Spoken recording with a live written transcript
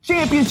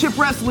Championship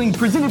Wrestling,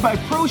 presented by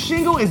Pro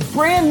Shingle, is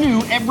brand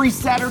new every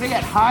Saturday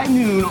at high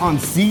noon on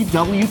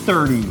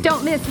CW30.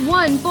 Don't miss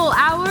one full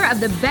hour of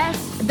the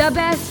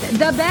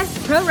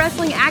best pro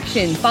wrestling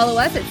action. Follow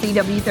us at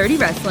CW30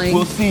 Wrestling.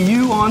 We'll see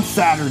you on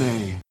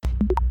Saturday.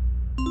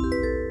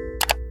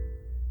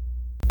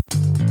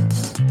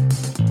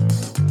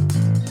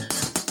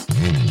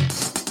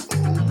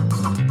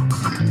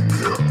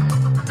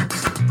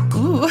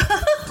 Ooh.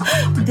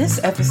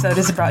 This episode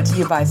is brought to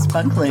you by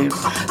Spunk Lube.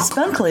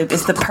 Spunk Lube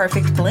is the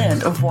perfect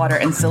blend of water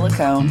and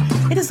silicone.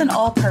 It is an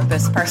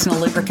all-purpose personal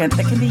lubricant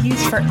that can be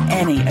used for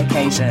any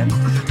occasion.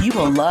 You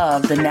will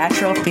love the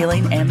natural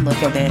feeling and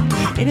look of it.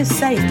 It is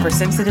safe for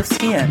sensitive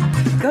skin.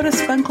 Go to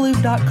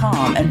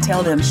spunklube.com and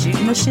tell them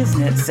Shootin' the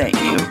Shiznit sent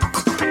you.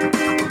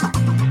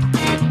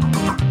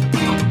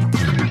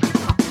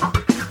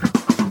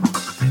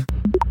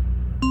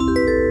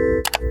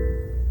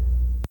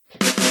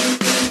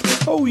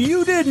 Oh,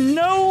 you didn't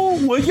know?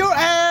 Well, your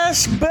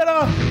ass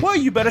better,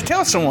 you better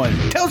tell someone.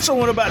 Tell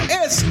someone about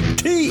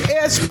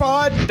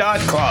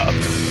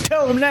STSpod.com.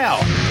 Tell them now.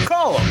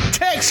 Call them.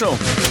 Text them.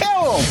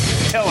 Tell them.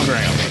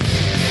 Telegram.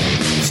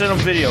 Send them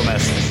video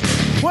messages.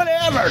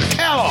 Whatever.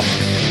 Tell them.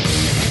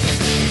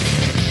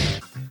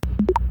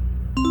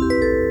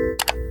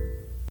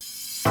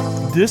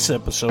 This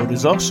episode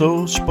is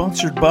also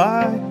sponsored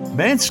by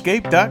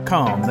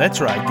Manscaped.com.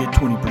 That's right, get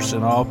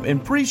 20% off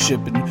and free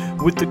shipping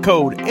with the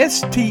code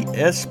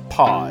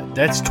STSPOD.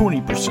 That's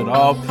 20%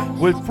 off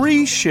with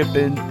free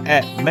shipping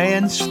at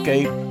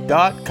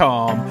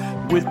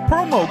Manscaped.com with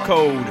promo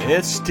code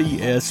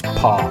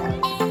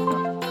STSPOD.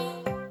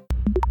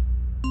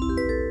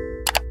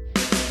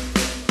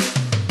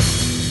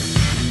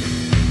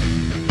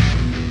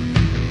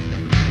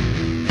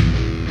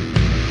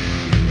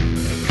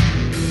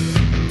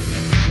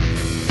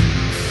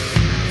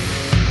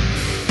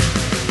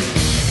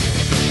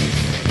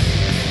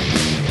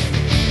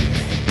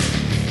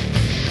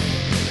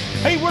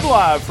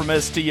 Live from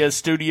STS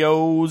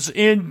Studios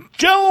in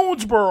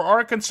Jonesboro,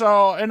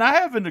 Arkansas, and I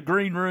have in the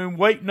green room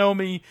waiting on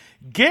me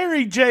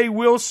Gary J.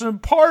 Wilson,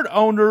 part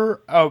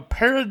owner of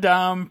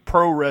Paradigm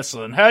Pro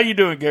Wrestling. How you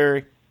doing,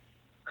 Gary?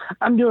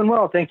 I'm doing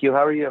well, thank you.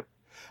 How are you?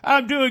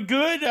 I'm doing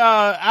good.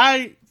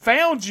 I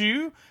found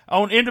you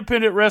on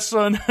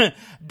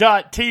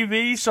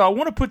independentwrestling.tv, so I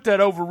want to put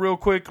that over real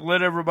quick,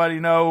 let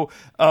everybody know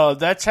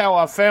that's how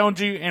I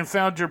found you and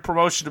found your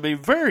promotion to be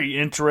very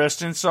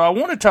interesting. So I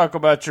want to talk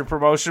about your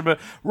promotion, but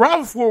right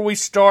before we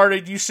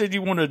started, you said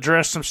you want to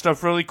address some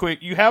stuff really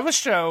quick. You have a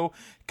show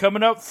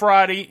coming up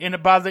Friday,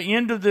 and by the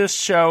end of this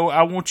show,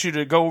 I want you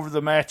to go over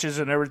the matches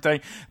and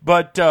everything,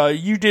 but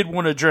you did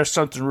want to address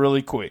something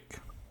really quick.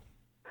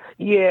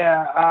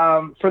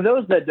 Yeah, for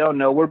those that don't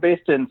know, we're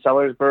based in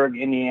Sellersburg,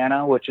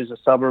 Indiana, which is a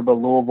suburb of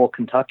Louisville,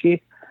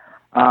 Kentucky.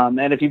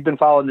 And if you've been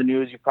following the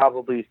news, you've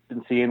probably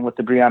been seeing with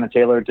the Breonna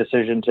Taylor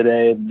decision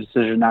today, the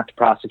decision not to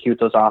prosecute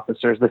those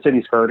officers. The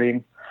city's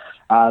hurting.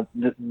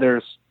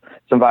 There's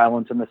some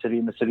violence in the city,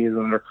 and the city is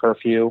under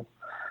curfew.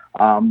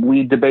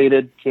 We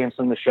debated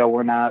canceling the show.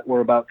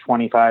 We're about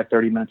 25,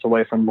 30 minutes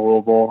away from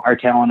Louisville. Our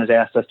talent has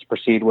asked us to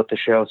proceed with the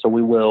show, so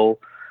we will.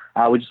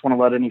 We just want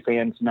to let any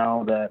fans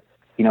know that,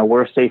 you know,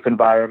 we're a safe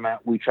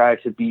environment. We try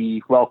to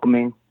be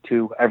welcoming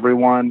to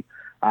everyone.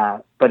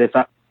 But if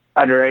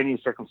under any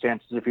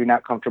circumstances, if you're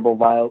not comfortable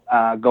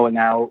going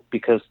out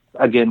because,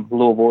 again,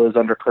 Louisville is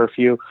under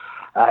curfew,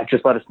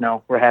 just let us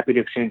know. We're happy to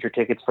exchange your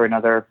tickets for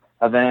another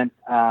event.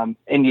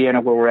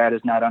 Indiana, where we're at,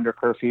 is not under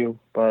curfew,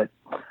 but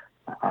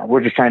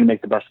we're just trying to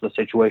make the best of the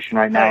situation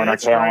right now. Hey,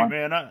 that's great,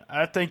 man.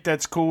 I think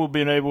that's cool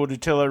being able to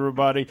tell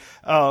everybody.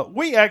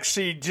 We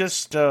actually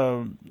just...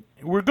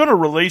 we're going to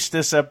release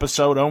this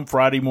episode on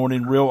Friday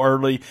morning real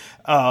early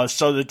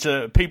so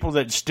that people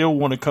that still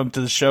want to come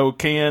to the show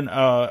can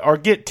or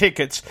get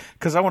tickets,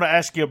 because I want to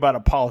ask you about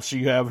a policy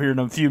you have here in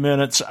a few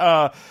minutes.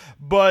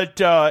 But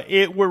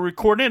we're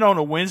recording it on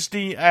a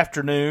Wednesday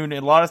afternoon,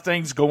 and a lot of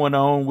things going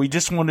on. We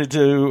just wanted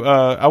to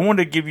I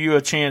wanted to give you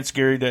a chance,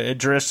 Gary, to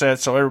address that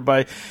so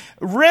everybody.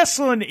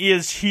 Wrestling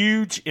is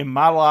huge in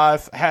my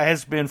life,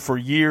 has been for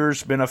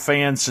years, been a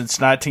fan since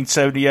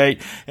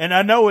 1978, and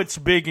I know it's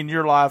big in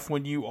your life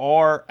when you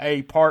are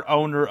a part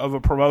owner of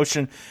a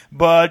promotion,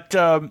 but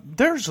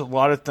there's a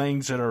lot of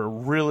things that are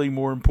really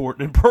more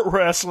important in pro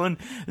wrestling,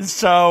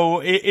 so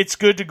it's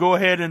good to go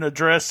ahead and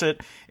address it,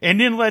 and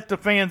then let the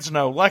fans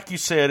know. Like you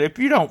said, if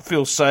you don't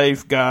feel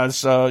safe,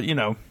 guys,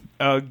 DM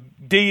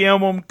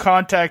them,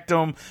 contact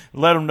them,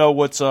 let them know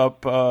what's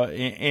up,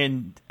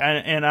 and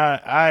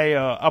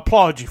I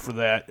applaud you for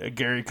that,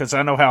 Gary, because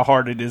I know how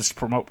hard it is to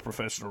promote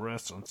professional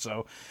wrestling.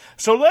 So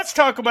let's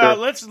talk about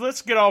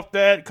let's get off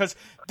that, because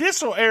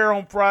this will air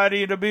on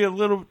Friday. It'll be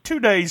 2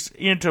 days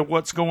into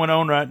what's going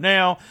on right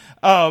now.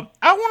 I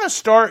want to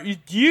start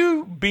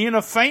you being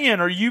a fan,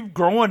 or you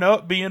growing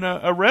up being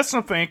a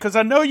wrestling fan, because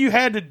I know you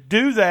had to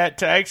do that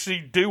to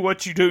actually do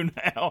what you do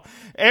now.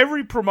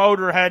 Every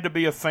promoter had to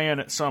be a fan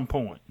at some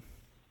point.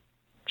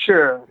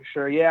 Sure.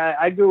 Yeah,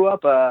 I grew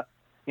up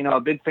a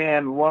big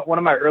fan. One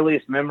of my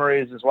earliest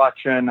memories is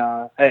watching, and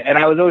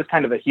I was always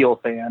kind of a heel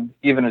fan,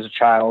 even as a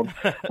child.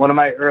 One of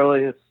my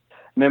earliest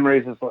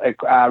memories is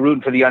like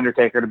rooting for The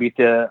Undertaker to beat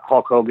the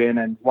Hulk Hogan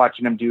and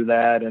watching him do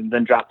that and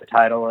then drop the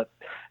title at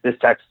this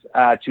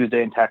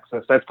Tuesday in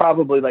Texas. That's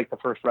probably like the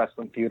first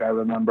wrestling feud I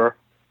remember.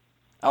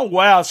 Oh,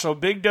 wow. So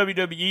big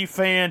WWE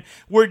fan.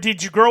 Where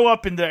did you grow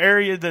up in the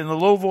area, in the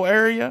Louisville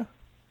area?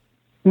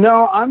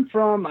 No, I'm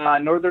from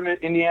northern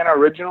Indiana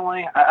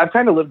originally. I've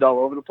kind of lived all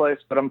over the place,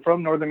 but I'm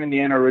from northern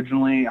Indiana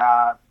originally,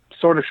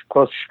 sort of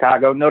close to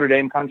Chicago, Notre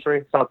Dame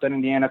country, South Bend,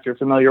 Indiana, if you're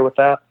familiar with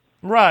that.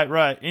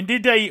 Right. And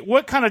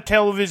what kind of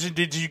television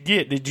did you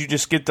get? Did you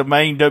just get the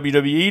main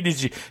WWE? Did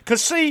you?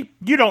 Because see,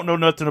 you don't know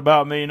nothing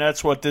about me, and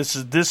that's what this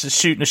is. This is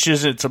Shooting the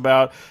Shiz. It's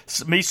about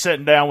me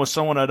sitting down with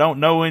someone I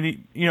don't know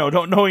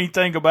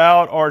anything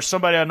about, or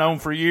somebody I've known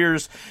for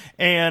years.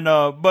 And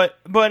but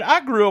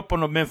I grew up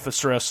on the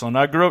Memphis wrestling.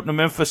 I grew up in the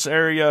Memphis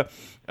area.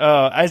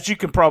 As you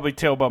can probably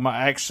tell by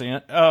my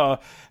accent,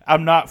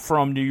 I'm not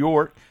from New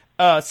York.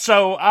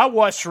 So I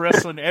watched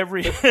wrestling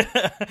every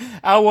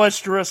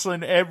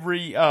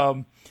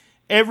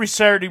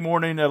Saturday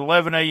morning at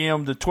 11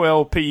 a.m. to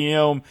 12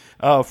 p.m.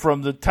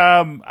 From the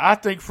time, I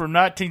think from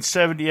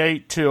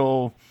 1978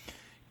 till,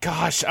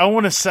 gosh, I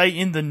want to say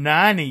in the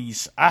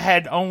 90s, I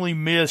had only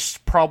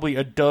missed probably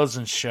a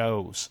dozen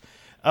shows.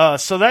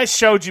 So that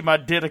showed you my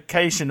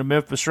dedication to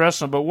Memphis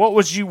wrestling. But what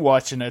was you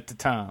watching at the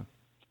time?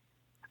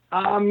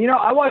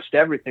 I watched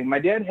everything. My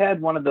dad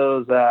had one of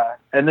those,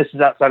 and this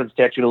is outside of the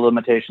statute of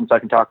limitations, so I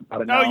can talk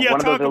about it now. Oh, yeah,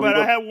 talk about it.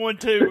 I have one,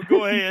 too.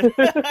 Go ahead.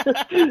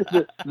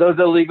 Those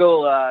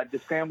illegal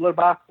descrambler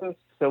boxes.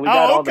 So we got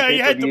all the okay,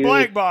 you had the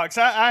black box.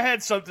 I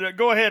had something.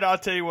 Go ahead, I'll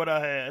tell you what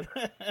I had.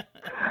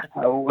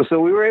 So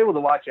we were able to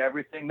watch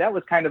everything. That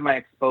was kind of my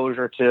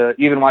exposure to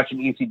even watching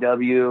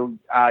ECW,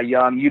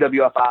 young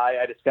UWFI.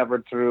 I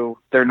discovered through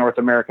their North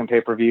American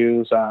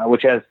pay-per-views,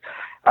 which has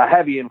a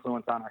heavy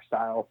influence on our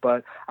style.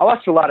 But I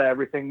watched a lot of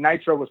everything.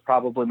 Nitro was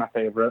probably my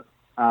favorite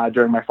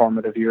during my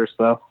formative years,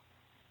 though.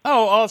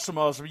 Oh, awesome.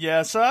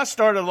 Yeah, so I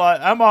started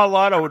I'm a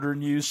lot older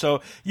than you. So,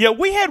 yeah,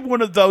 we had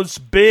one of those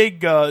big,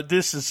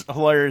 this is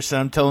hilarious that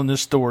I'm telling this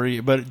story,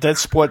 but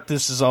that's what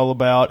this is all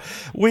about.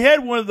 We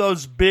had one of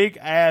those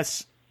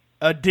big-ass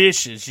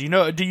dishes.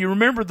 Do you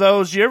remember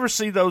those? You ever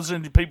see those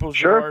in people's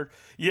yard?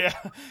 Yeah.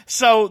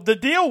 So the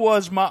deal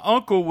was my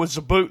uncle was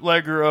a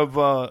bootlegger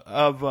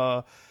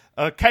of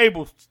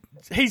cable.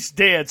 He's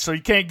dead, so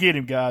you can't get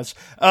him, guys.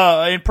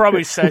 And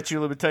probably statute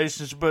of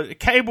limitations, but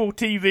cable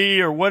TV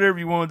or whatever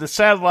you want, the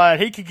satellite,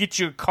 he could get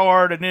you a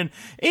card, and then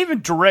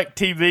even direct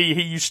TV,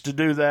 he used to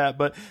do that.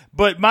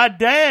 But my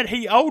dad,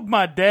 he owed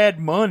my dad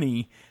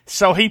money,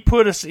 so he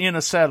put us in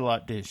a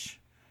satellite dish.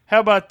 How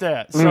about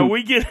that? So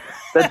we get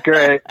that's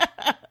great.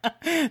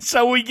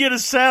 So we get a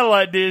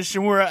satellite dish,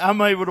 and I'm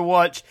able to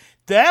watch.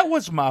 That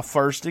was my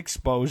first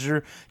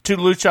exposure to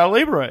Lucha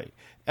Libre.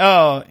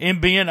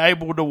 And being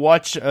able to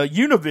watch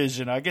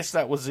Univision, I guess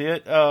that was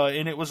it.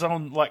 And it was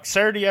on like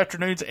Saturday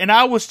afternoons, and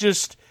I was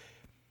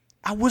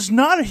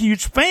not a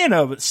huge fan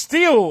of it.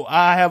 Still,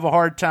 I have a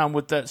hard time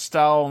with that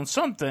style on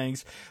some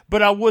things,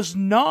 but I was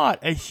not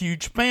a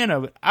huge fan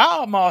of it.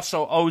 I'm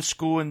also old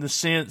school in the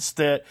sense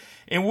that,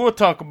 and we'll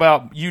talk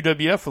about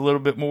UWF a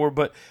little bit more,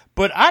 but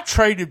I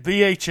traded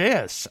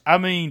VHS. I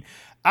mean,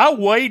 I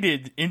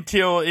waited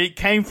until it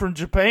came from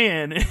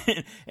Japan,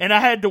 and I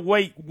had to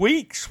wait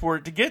weeks for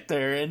it to get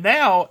there. And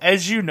now,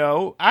 as you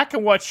know, I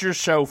can watch your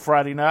show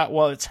Friday night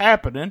while it's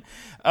happening,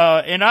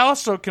 and I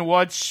also can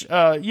watch,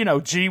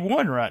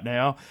 G1 right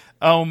now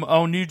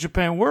on New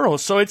Japan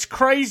World. So it's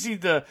crazy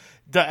the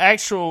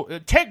actual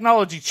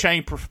technology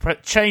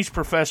changed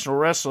professional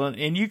wrestling,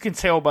 and you can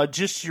tell by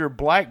just your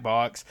black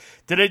box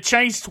that it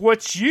changed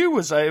what you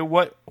was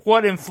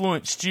what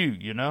influenced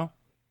you.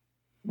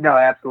 No,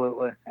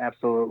 absolutely.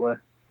 And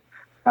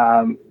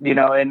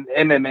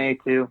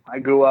MMA too. I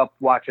grew up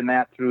watching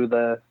that through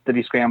the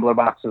Descrambler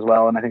box as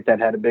well, and I think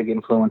that had a big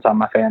influence on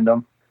my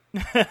fandom.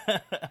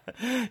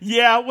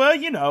 Yeah,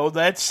 well,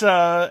 that's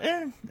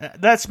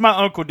my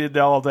uncle did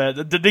all that.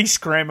 The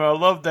Descrambler, I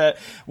love that.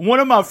 One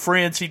of my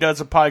friends, he does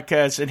a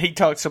podcast, and he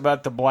talks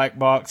about the black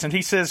box, and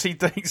he says he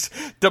thinks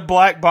the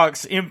black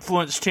box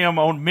influenced him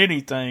on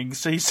many things.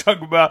 So he's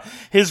talking about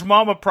his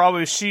mama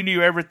probably, if she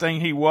knew everything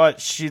he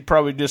watched, she'd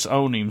probably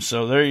disown him.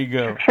 So there you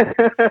go.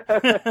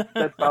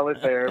 That's probably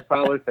fair.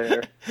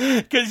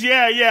 Because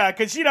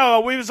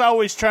we was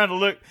always trying to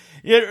look.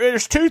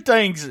 There's two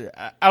things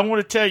I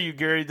want to tell you,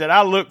 Gary, that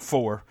I look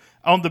for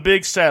on the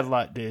big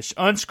satellite dish,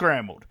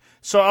 unscrambled.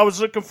 So I was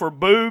looking for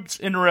boobs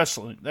in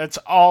wrestling. That's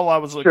all I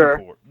was looking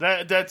for.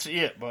 That's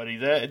it, buddy.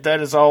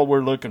 That is all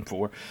we're looking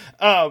for.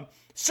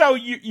 So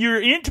you're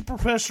into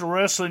professional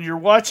wrestling. You're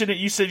watching it.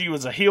 You said you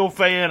was a heel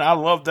fan. I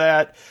love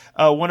that.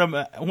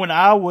 When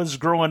I was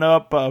growing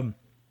up,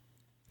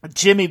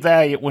 Jimmy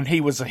Valiant, when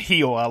he was a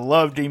heel, I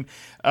loved him.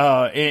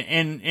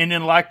 And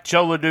then like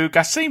Joe LeDuc,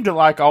 I seem to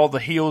like all the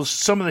heels,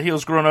 some of the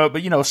heels growing up,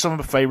 but some of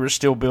the favorites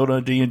still built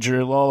on D and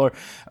Jerry Lawler.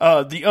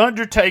 The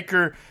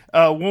Undertaker,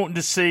 wanting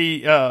to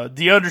see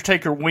The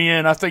Undertaker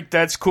win. I think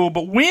that's cool.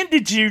 But when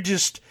did you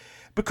just...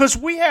 Because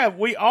we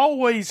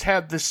always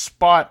have this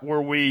spot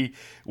where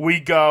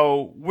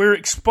we're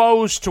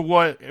exposed to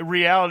what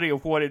reality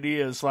of what it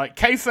is. Like,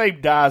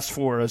 kayfabe dies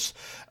for us.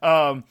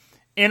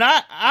 And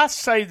I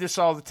say this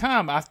all the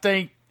time. I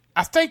think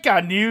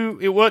I knew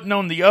it wasn't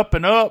on the up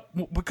and up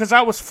because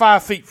I was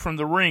 5 feet from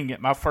the ring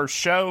at my first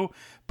show,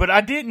 but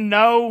I didn't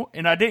know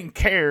and I didn't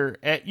care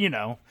in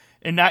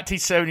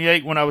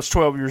 1978 when I was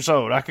 12 years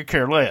old. I could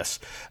care less.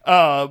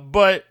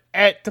 But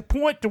at the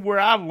point to where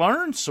I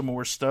learned some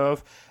more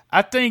stuff,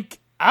 I think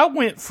I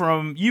went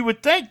from, you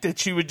would think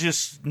that you would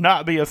just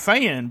not be a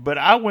fan, but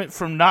I went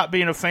from not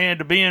being a fan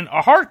to being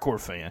a hardcore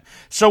fan.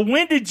 So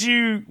when did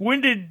you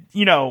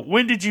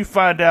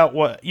find out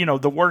what,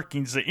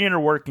 the inner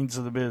workings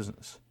of the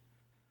business?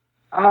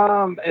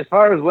 As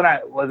far as when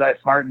I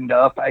smartened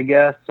up, I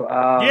guess.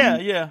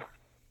 Yeah.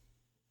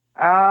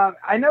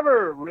 I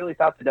never really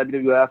thought the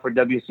WWF or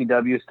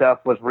WCW stuff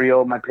was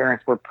real. My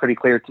parents were pretty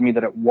clear to me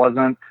that it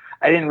wasn't.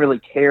 I didn't really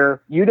care.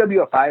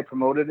 UWFI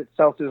promoted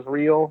itself as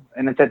real,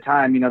 and at that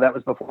time, that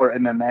was before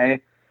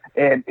MMA,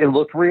 and it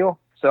looked real,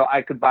 so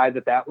I could buy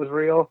that was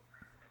real.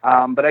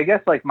 But I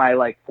guess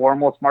my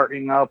formal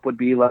smartening up would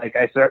be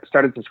I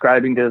started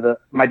subscribing to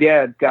my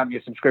dad got me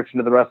a subscription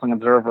to the Wrestling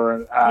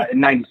Observer in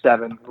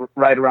 '97,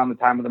 right around the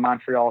time of the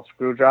Montreal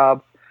screw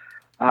job.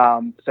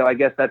 So I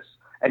guess that's,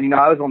 and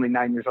I was only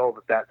 9 years old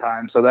at that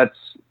time, so that's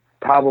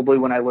probably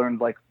when I learned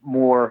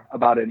more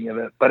about any of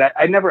it. But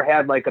I never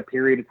had a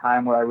period of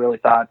time where I really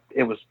thought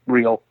it was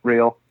real.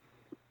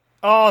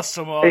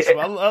 Awesome.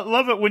 I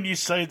love it when you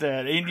say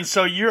that. And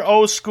so you're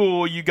old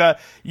school. You got,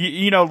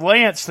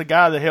 Lance, the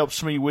guy that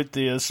helps me with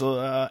this,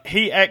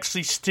 he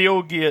actually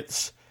still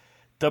gets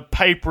the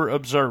paper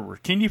Observer.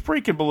 Can you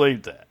freaking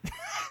believe that?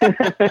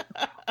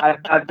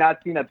 I've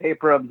not seen a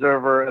paper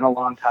Observer in a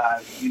long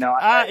time. Me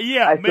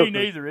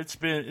neither. It's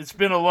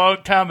been a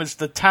long time. It's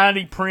the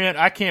tiny print.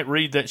 I can't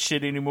read that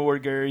shit anymore,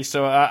 Gary.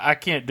 So I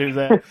can't do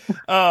that.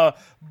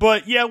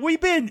 But yeah,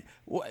 we've been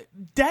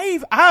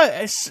Dave.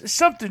 I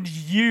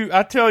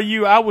tell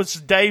you, I was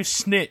Dave's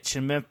snitch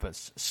in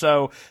Memphis.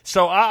 So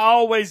I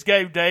always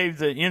gave Dave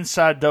the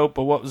inside dope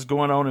of what was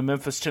going on in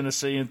Memphis,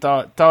 Tennessee, and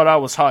thought I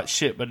was hot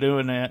shit by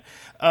doing that.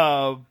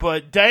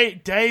 But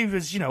Dave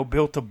has,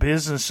 built a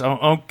business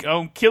on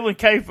killing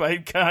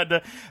kayfabe,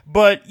 kinda.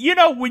 But,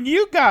 when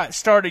you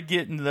started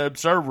getting the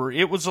Observer,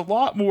 it was a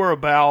lot more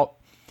about,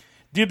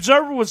 the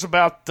Observer was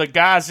about the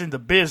guys in the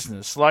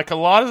business. Like, a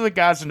lot of the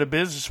guys in the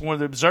business wanted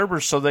the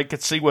Observers so they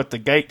could see what the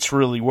gates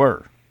really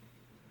were.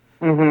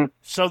 Mm-hmm.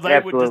 So they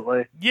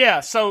Absolutely.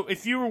 So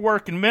if you were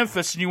working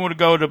Memphis and you wanted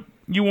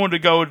to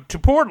go to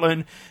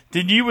Portland,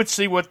 then you would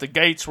see what the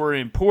gates were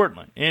in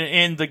Portland.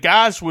 And the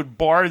guys would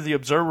borrow the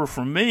Observer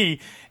from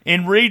me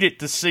and read it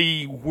to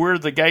see where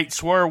the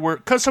gates were.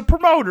 Because a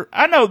promoter,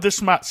 I know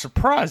this might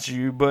surprise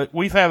you, but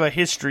we have a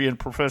history in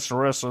professional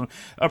wrestling.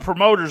 A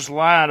promoter's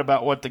lying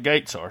about what the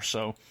gates are.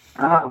 So,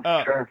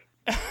 sure.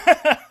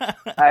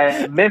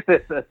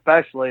 Memphis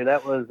especially,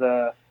 that was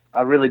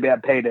a really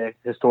bad payday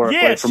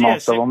historically for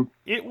most of them.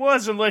 It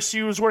was, unless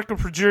you was working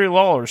for Jerry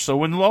Lawler. So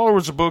when Lawler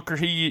was a booker,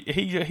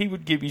 he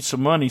would give you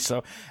some money.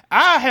 So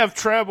I have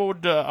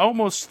traveled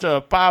almost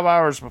 5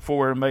 hours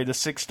before and made a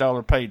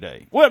 $6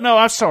 payday. Well, no,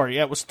 I'm sorry,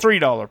 that was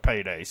 $3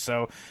 payday.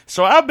 So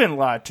I've been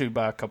lied to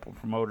by a couple of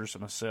promoters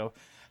myself.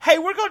 Hey,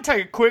 we're going to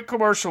take a quick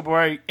commercial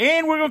break,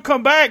 and we're going to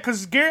come back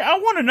because, Gary, I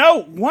want to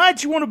know,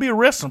 why'd you want to be a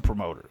wrestling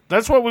promoter?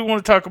 That's what we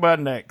want to talk about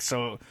next.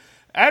 So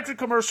after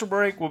commercial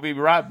break, we'll be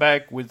right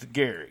back with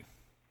Gary.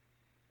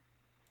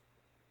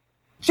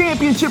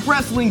 Championship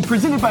Wrestling,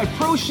 presented by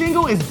Pro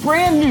Shingle, is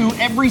brand new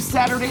every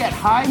Saturday at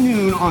high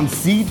noon on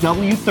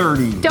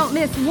CW30. Don't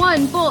miss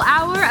one full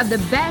hour of the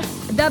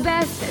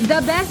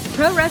best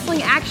pro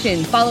wrestling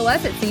action. Follow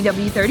us at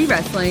CW30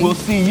 Wrestling. We'll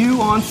see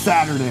you on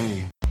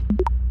Saturday.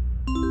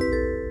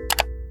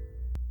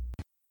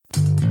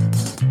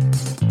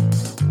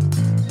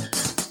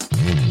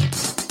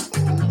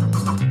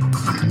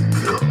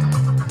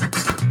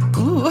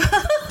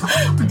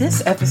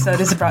 This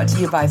episode is brought to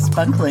you by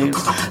Spunk Lube.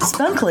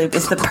 Spunk Lube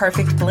is the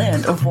perfect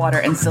blend of water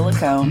and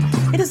silicone.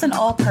 It is an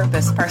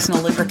all-purpose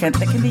personal lubricant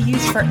that can be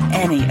used for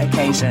any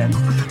occasion.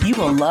 You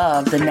will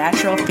love the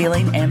natural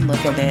feeling and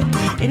look of it.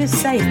 It is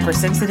safe for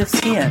sensitive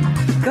skin.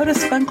 Go to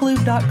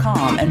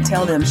spunklube.com and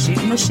tell them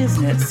Shootin' the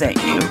Shiznit sent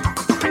you.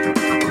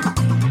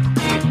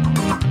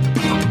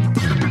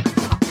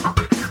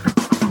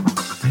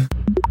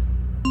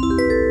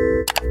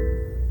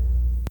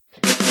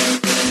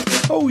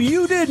 Oh,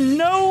 you didn't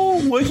know?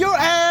 Well, your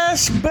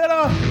ass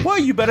better,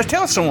 you better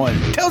tell someone.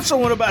 Tell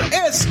someone about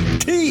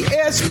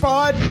STSpod.club.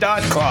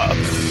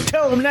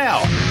 Tell them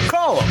now.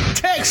 Call them.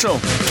 Text them.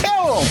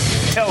 Tell them.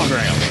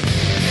 Telegram.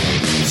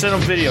 Send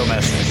them video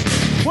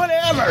messages.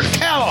 Whatever.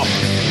 Tell them.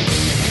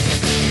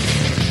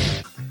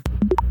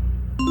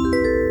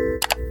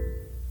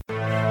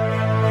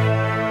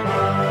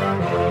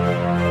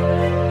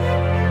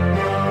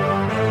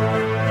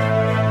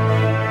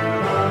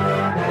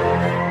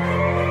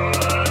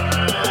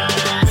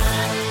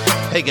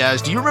 Hey Hey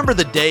guys, do you remember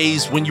the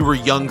days when you were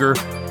younger?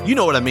 You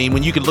know what I mean,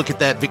 when you could look at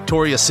that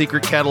Victoria's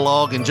Secret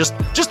catalog and just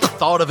the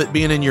thought of it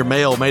being in your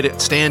mail made it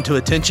stand to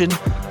attention?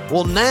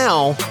 Well,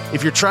 now,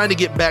 if you're trying to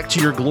get back to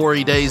your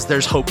glory days,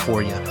 there's hope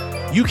for you.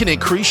 You can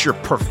increase your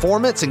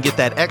performance and get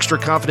that extra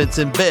confidence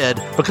in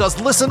bed because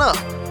listen up,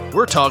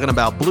 we're talking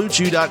about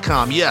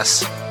BlueChew.com.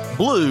 Yes,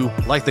 blue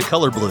like the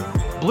color blue.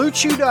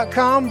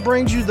 BlueChew.com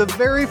brings you the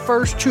very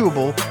first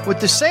chewable with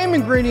the same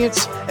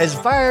ingredients as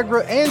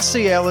Viagra and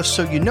Cialis,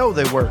 so you know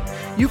they work.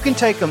 You can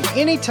take them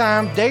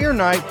anytime, day or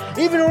night,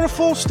 even on a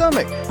full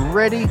stomach,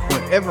 ready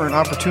whenever an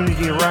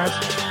opportunity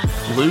arises.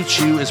 Blue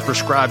Chew is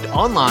prescribed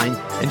online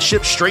and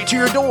shipped straight to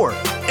your door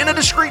in a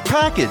discreet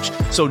package.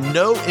 So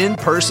no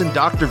in-person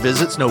doctor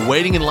visits, no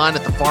waiting in line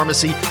at the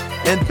pharmacy,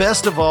 and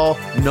best of all,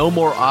 no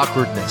more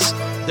awkwardness.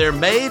 They're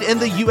made in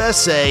the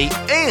USA,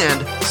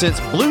 and since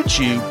Blue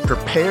Chew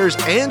prepares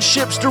and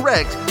ships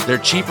direct, they're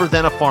cheaper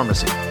than a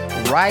pharmacy.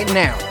 Right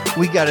now,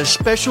 we got a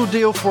special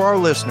deal for our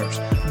listeners.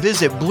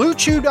 Visit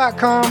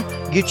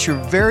BlueChew.com, get your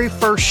very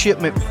first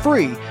shipment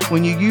free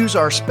when you use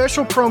our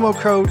special promo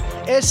code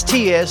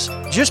STS.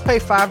 Just pay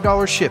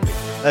 $5 shipping.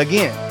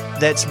 Again,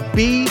 that's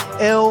BLUE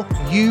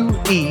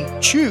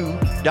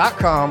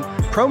Chew.com,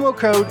 promo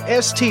code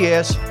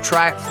STS,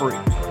 try free.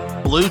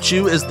 Blue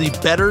Chew is the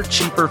better,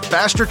 cheaper,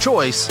 faster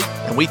choice,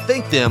 and we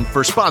thank them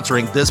for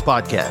sponsoring this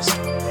podcast.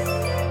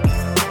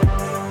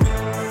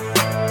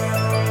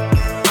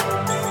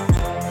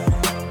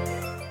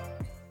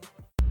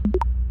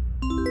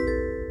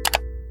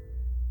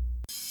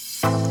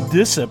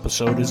 This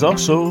episode is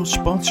also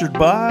sponsored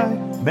by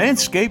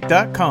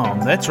Manscaped.com.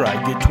 That's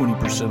right, get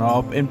 20%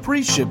 off and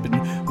free shipping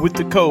with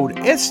the code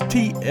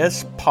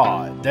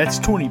STSPOD. That's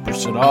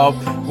 20% off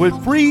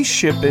with free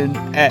shipping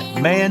at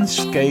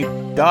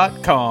Manscaped.com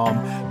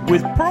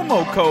with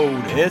promo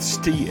code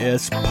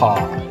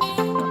STSPOD.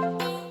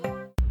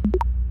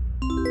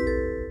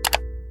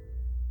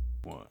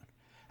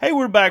 Hey,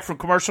 we're back from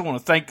commercial. I want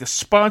to thank the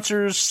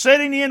sponsors.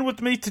 Sitting in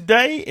with me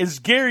today is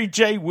Gary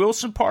J.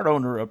 Wilson, part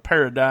owner of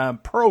Paradigm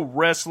Pro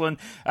Wrestling.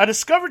 I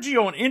discovered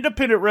you on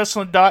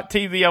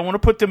IndependentWrestling.tv. I want to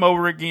put them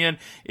over again.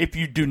 If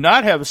you do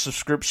not have a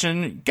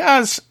subscription,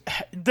 guys,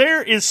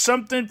 there is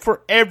something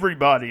for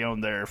everybody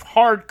on there.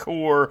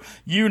 Hardcore,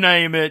 you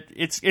name it.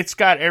 It's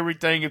got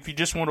everything. If you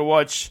just want to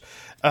watch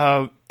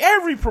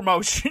every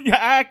promotion,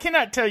 I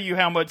cannot tell you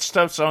how much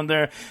stuff's on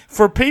there.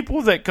 For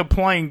people that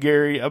complain,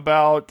 Gary,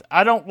 about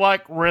I don't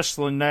like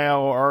wrestling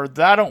now, or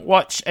I don't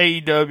watch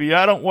AEW,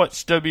 I don't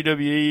watch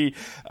WWE,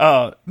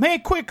 man,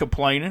 quit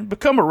complaining.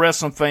 Become a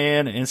wrestling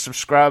fan and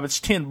subscribe. It's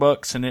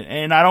 $10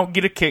 and I don't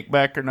get a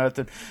kickback or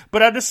nothing.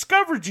 But I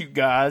discovered you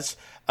guys.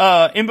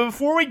 And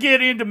before we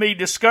get into me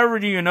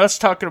discovering you and us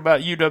talking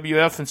about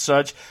UWF and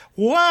such,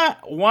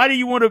 why'd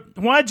you want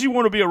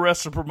to be a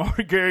wrestling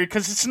promoter, Gary?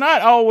 Because it's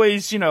not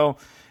always,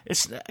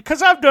 it's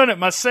because I've done it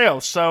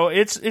myself. So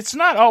it's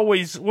not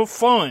always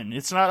fun.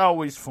 It's not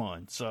always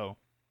fun. So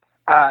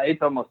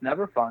it's almost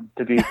never fun,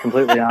 to be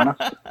completely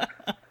honest.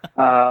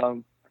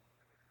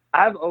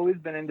 I've always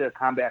been into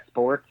combat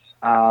sports.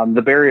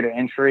 The barrier to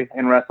entry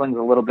in wrestling is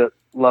a little bit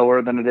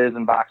lower than it is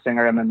in boxing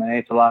or MMA.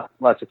 It's a lot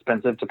less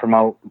expensive to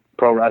promote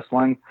pro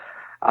wrestling.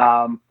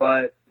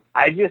 But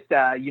I just,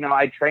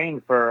 I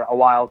trained for a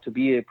while to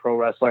be a pro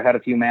wrestler, had a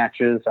few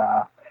matches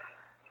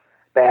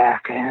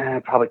back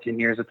probably 10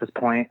 years at this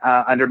point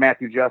under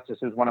Matthew Justice,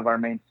 who's one of our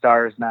main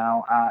stars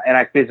now.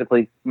 And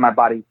my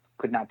body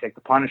could not take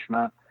the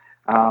punishment.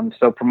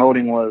 So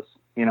promoting was,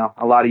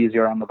 a lot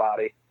easier on the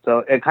body. So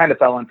it kind of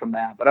fell in from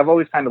that. But I've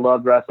always kind of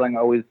loved wrestling,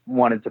 always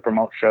wanted to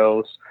promote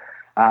shows.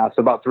 So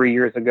about 3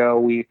 years ago,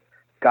 we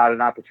got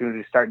an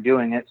opportunity to start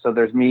doing it. So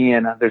there's me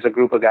and there's a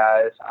group of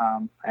guys.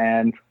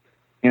 And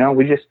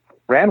we just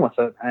ran with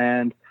it.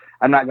 And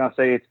I'm not going to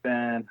say it's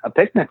been a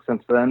picnic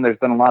since then. There's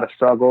been a lot of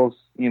struggles.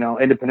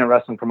 Independent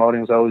wrestling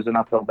promoting is always an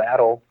uphill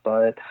battle.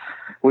 But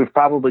we've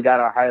probably got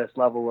our highest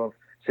level of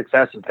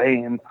success and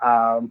fame,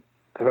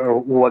 or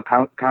what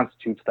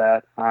constitutes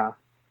that,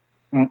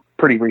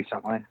 pretty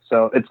recently.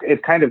 So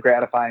it's kind of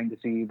gratifying to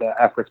see the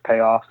efforts pay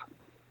off.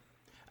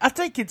 I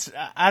think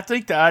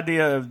the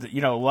idea of,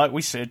 like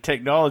we said,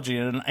 technology,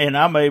 and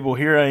I'm able,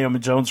 here I am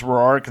in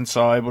Jonesboro,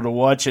 Arkansas, able to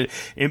watch it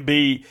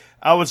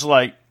I was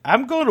like,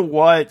 I'm going to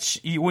watch,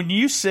 when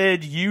you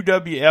said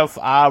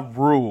UWFI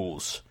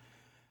rules,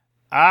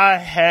 I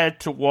had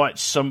to watch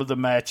some of the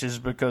matches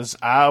because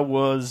I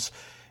was,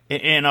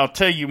 and I'll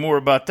tell you more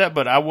about that,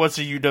 but I was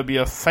a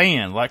UWF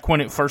fan, like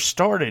when it first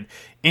started.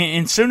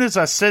 And as soon as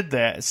I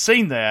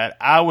seen that,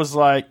 I was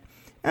like,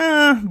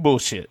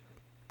 bullshit.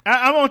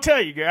 I'm gonna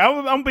tell you, Gary.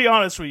 I'm gonna be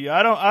honest with you.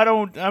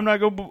 I'm not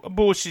gonna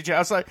bullshit you. I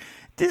was like,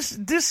 this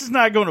is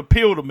not gonna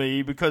appeal to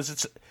me because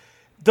it's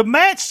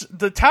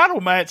the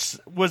title match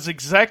was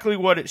exactly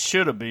what it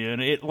should have been.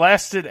 It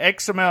lasted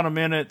X amount of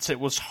minutes. It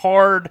was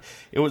hard.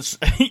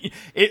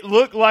 It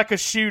looked like a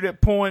shoot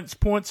at points.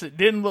 It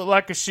didn't look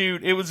like a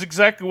shoot. It was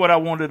exactly what I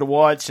wanted to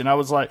watch. And I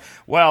was like,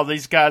 wow,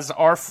 these guys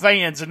are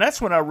fans. And that's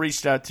when I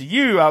reached out to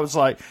you. I was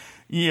like,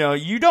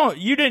 you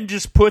didn't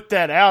just put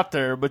that out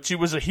there, but you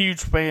was a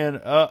huge fan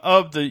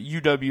of the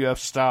UWF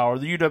style or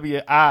the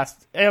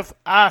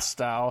UWFI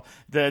style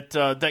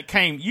that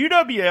came.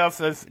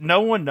 UWF, if no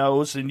one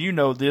knows, and you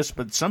know this,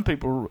 but some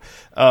people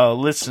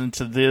listen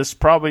to this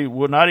probably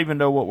will not even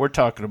know what we're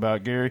talking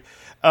about, Gary.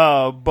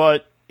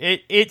 But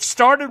it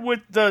started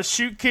with the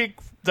shoot kick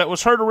that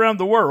was heard around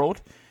the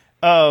world.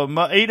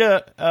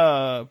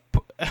 Maeda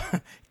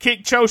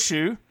kicked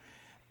Choshu,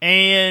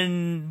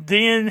 and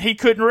then he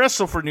couldn't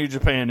wrestle for New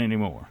Japan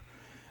anymore.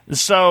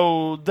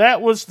 So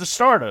that was the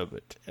start of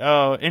it.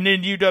 And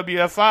then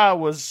UWFI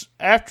was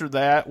after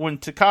that when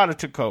Takada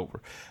took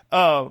over.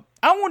 I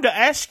wanted to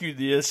ask you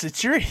this,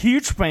 since you're a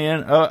huge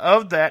fan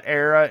of that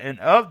era and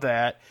of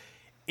that,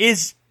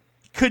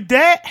 could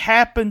that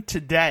happen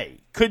today?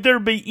 Could there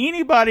be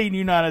anybody in the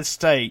United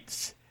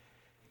States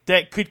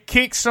that could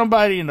kick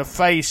somebody in the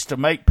face to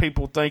make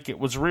people think it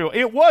was real?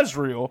 It was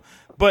real,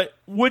 but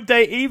would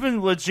they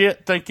even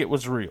legit think it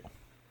was real?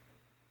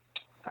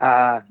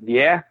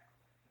 Yeah.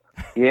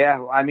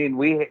 I mean,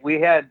 we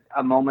had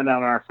a moment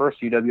on our first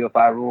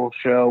UWFI Rules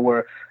show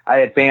where I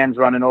had fans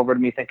running over to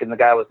me thinking the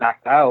guy was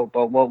knocked out.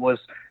 But what was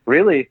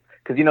really,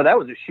 because, that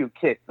was a shoot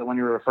kick, the one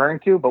you were referring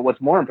to. But what's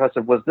more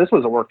impressive was this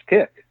was a worked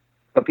kick.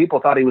 But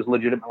people thought he was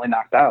legitimately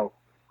knocked out.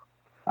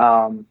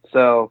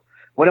 So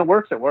when it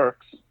works, it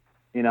works.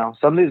 Some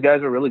of these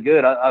guys are really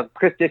good.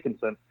 Chris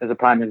Dickinson is a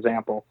prime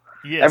example.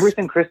 Yes.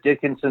 Everything Chris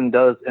Dickinson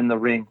does in the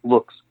ring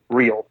looks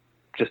real,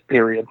 just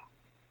period.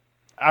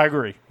 I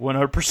agree,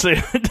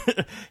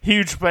 100%.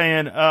 Huge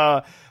fan.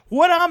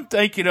 What I'm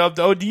thinking of,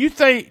 though, do you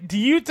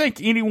think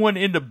anyone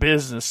in the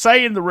business,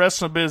 say in the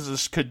wrestling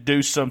business, could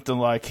do something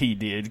like he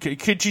did?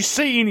 Could you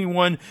see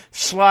anyone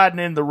sliding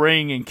in the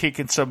ring and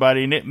kicking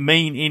somebody and it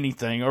mean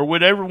anything? Or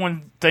would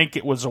everyone think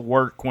it was a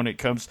work when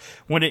it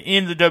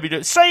in the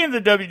WWE, say in the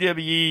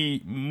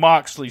WWE,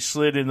 Moxley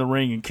slid in the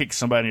ring and kicked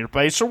somebody in the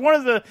face, or one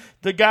of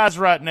the guys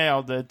right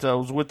now that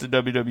was with the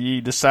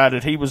WWE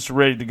decided he was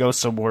ready to go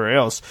somewhere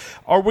else?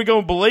 Are we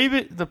going to believe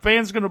it? The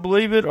fans going to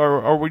believe it?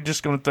 Or are we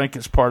just going to think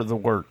it's part of the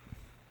work?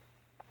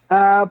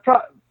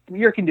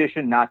 You're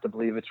conditioned not to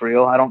believe it's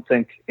real. I don't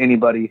think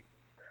anybody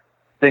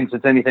thinks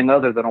it's anything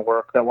other than a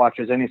work that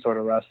watches any sort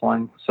of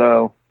wrestling.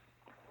 So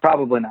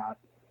probably not.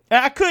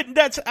 I couldn't.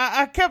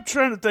 I kept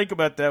trying to think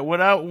about that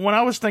when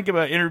I was thinking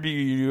about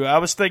interviewing you. I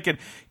was thinking,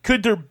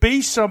 could there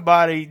be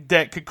somebody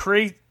that could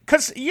create?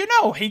 Because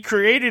he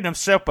created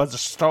himself as a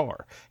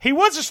star. He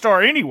was a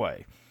star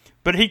anyway,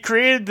 but he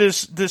created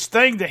this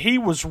thing that he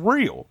was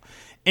real.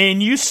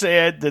 And you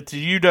said that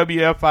the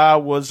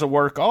UWFI was a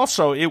work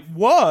also. It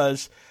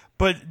was,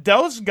 but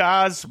those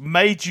guys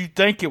made you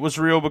think it was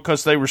real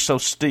because they were so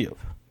stiff.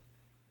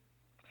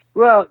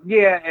 Well,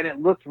 yeah, and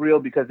it looked real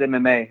because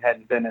MMA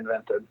hadn't been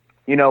invented.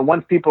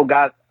 Once people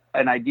got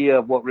an idea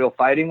of what real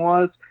fighting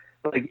was,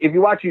 like if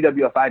you watch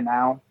UWFI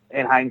now,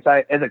 in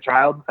hindsight, as a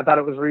child, I thought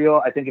it was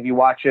real. I think if you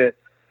watch it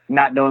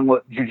not knowing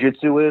what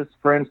jiu-jitsu is,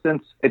 for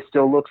instance, it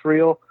still looks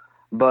real,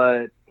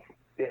 but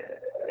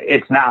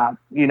it's not.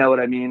 You know what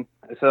I mean?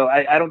 So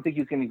I don't think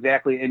you can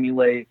exactly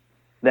emulate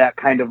that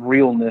kind of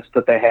realness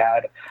that they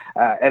had.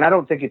 And I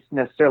don't think it's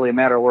necessarily a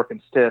matter of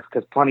working stiff,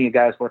 because plenty of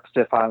guys work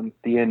stiff on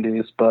the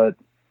indies, but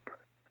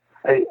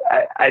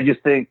I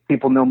just think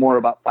people know more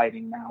about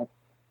fighting now.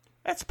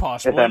 That's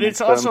possible. And it's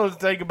also the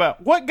thing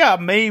about what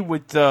got me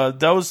with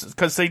those,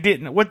 because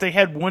they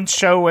had one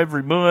show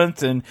every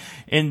month, and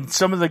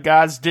some of the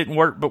guys didn't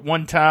work but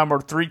one time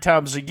or 3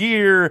 times a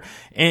year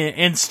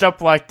and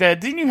stuff like that.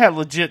 Then you had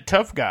legit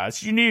tough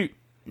guys. You knew,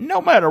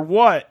 no matter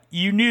what,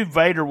 you knew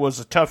Vader was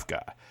a tough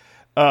guy.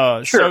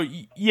 Sure.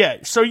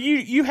 So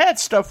you had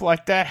stuff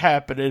like that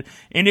happening,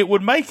 and it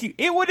would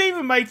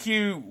even make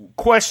you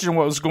question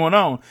what was going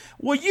on.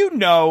 Well, you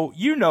know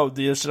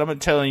this, and I'm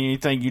not telling you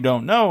anything you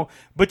don't know,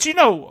 but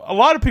a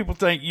lot of people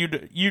think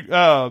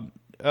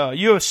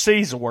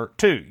UFC's a work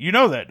too. You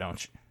know that,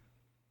 don't you?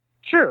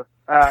 Sure.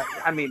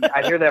 I mean,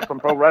 I hear that from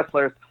pro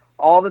wrestlers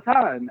all the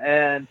time,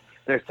 and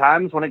there's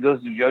times when it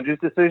goes to judges'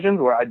 decisions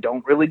where I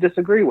don't really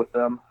disagree with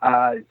them.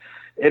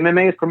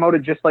 MMA is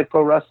promoted just like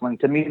pro wrestling.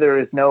 To me, there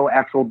is no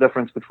actual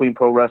difference between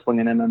pro wrestling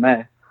and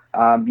MMA.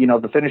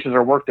 The finishes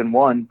are worked and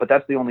won, but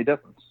that's the only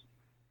difference.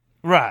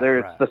 Right.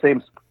 It's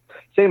the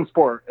same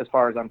sport as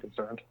far as I'm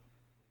concerned.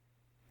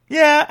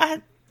 Yeah,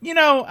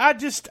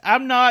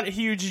 I'm not a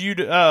huge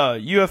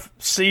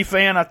UFC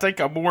fan. I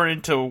think I'm more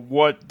into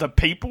what the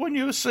people in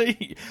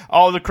UFC,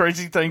 all the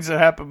crazy things that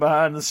happen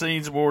behind the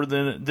scenes, more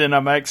than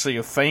I'm actually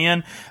a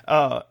fan.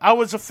 I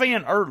was a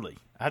fan early.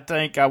 I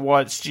think I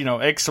watched,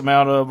 X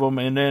amount of them,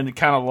 and then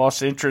kind of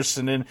lost interest,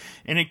 and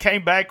it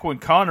came back when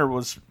Conor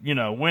was,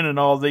 winning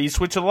all these,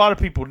 which a lot of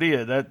people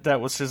did.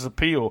 That was his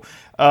appeal.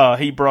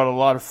 He brought a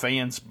lot of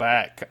fans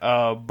back,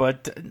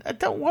 but I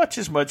don't watch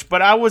as much.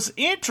 But I was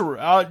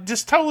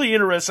just totally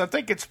interested. I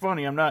think it's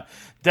funny. I'm not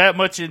that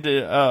much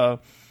into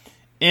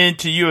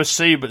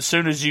UFC, but as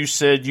soon as you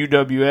said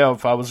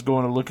UWF, I was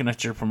going to looking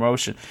at your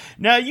promotion.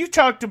 Now, you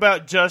talked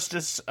about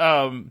Justice.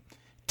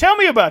 Tell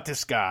me about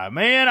this guy,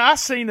 man. I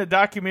seen a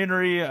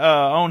documentary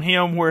on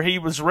him where he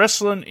was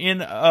wrestling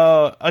in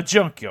a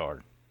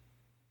junkyard.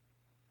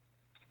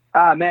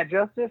 Matt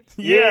Justice?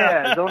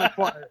 Yeah.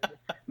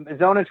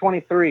 Zona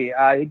 23.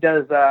 He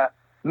does,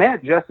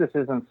 Matt Justice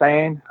is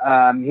insane.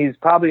 He's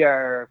probably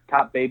our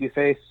top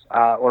babyface,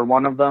 or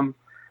one of them.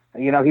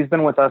 You know, he's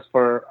been with us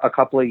for a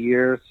couple of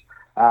years.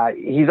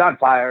 He's on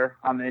fire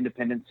on the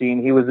independent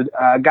scene. He was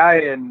a guy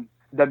in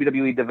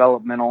WWE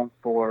developmental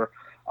for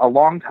a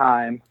long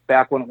time,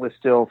 back when it was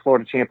still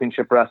Florida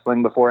Championship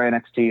Wrestling, before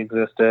NXT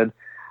existed.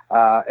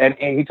 And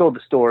he told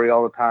the story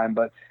all the time,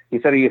 but he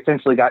said he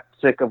essentially got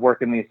sick of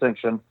working the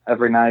Ascension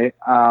every night,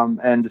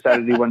 and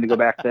decided he wanted to go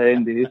back to the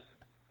Indies.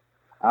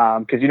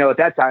 Because, you know, at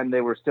that time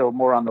they were still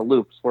more on the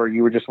loops where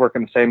you were just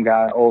working the same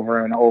guy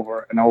over and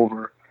over and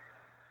over.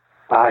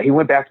 He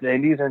went back to the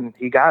Indies and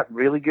he got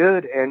really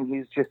good, and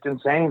he's just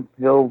insane.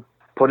 He'll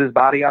put his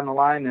body on the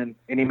line in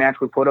any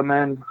match we put him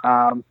in.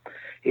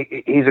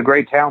 He's a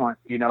great talent.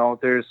 You know,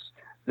 there's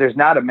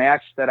not a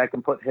match that I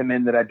can put him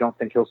in that I don't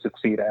think he'll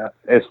succeed at,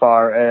 as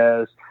far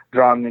as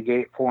drawing the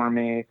gate for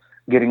me,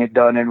 getting it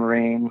done in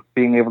ring,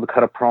 being able to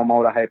cut a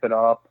promo to hype it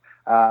up.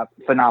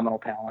 Phenomenal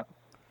talent.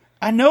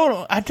 I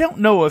don't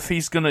know if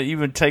he's going to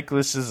even take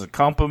this as a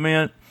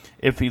compliment,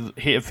 if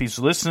he's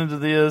listening to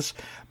this,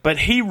 but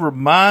he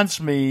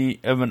reminds me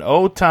of an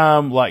old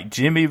time like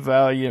Jimmy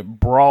Valiant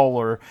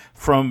brawler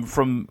from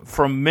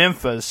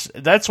Memphis.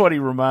 That's what he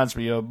reminds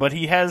me of. But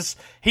he has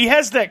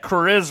that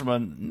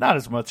charisma, not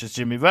as much as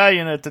Jimmy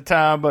Valiant at the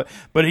time,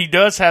 but he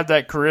does have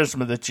that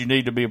charisma that you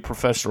need to be a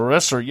professional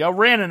wrestler. Y'all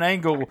ran an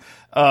angle,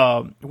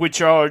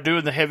 which y'all are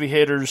doing the Heavy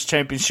Hitters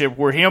Championship,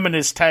 where him and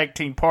his tag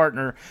team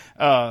partner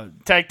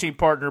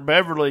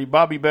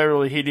Bobby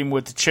Beverly hit him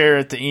with the chair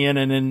at the end,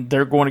 and then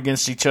they're going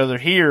against each other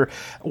here.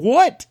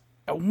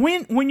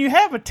 When you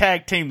have a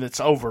tag team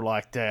that's over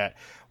like that,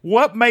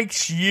 what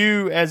makes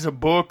you as a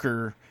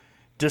booker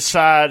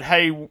decide,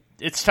 hey,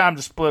 it's time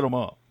to split them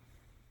up?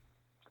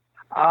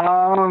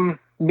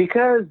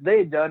 Because they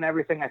had done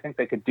everything I think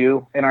they could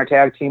do in our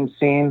tag team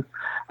scene,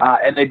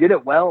 and they did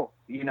it well.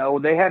 You know,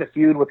 they had a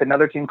feud with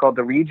another team called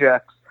the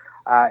Rejects,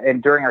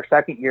 and during our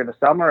second year, the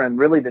summer, and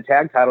really the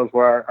tag titles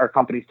were our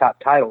company's top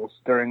titles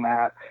during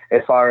that,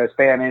 as far as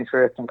fan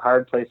interest and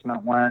card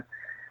placement went.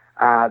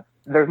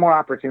 There's more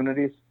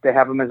opportunities to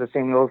have them as a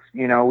singles.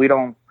 You know, we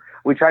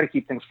try to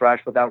keep things fresh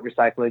without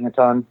recycling a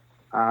ton.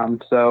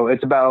 So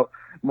it's about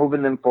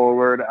moving them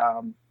forward.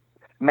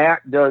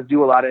 Matt does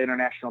do a lot of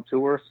international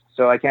tours,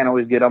 so I can't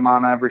always get him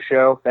on every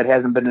show. That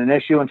hasn't been an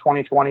issue in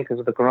 2020 because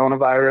of the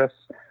coronavirus.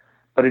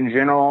 But in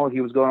general,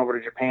 he was going over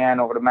to Japan,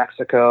 over to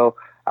Mexico,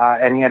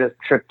 and he had a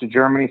trip to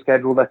Germany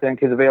scheduled. I think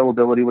his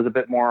availability was a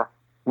bit more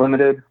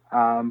limited.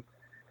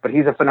 But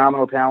he's a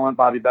phenomenal talent.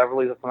 Bobby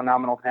Beverly's a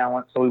phenomenal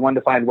talent. So we wanted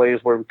to find ways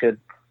where we could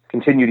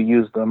continue to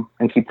use them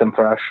and keep them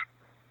fresh.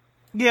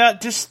 Yeah,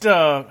 just,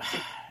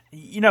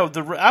 you know, I'm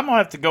going to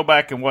have to go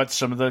back and watch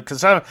some of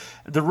because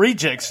the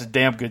Rejects is a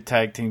damn good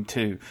tag team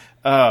too.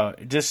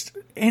 And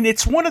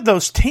it's one of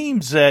those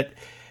teams that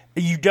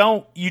you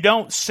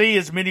don't see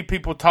as many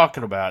people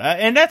talking about.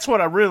 And that's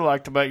what I really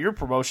liked about your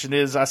promotion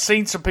is I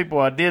seen some people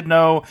I did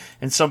know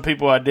and some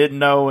people I didn't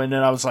know, and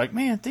then I was like,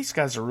 man, these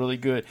guys are really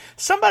good.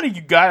 Somebody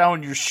you got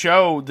on your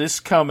show this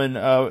coming,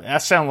 I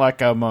sound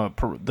like I'm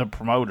the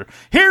promoter.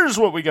 Here's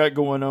what we got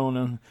going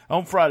on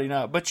Friday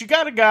night. But you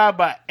got a guy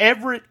by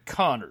Everett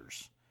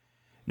Connors.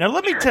 Now,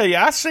 let me tell you,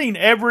 I seen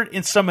Everett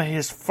in some of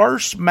his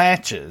first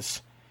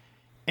matches,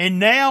 and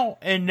now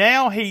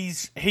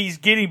he's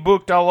getting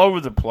booked all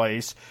over the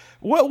place.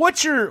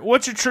 What's your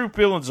true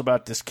feelings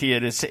about this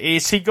kid?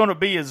 Is he going to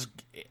be as?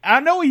 I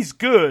know he's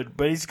good,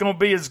 but he's going to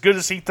be as good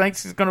as he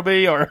thinks he's going to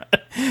be, or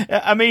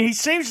I mean, he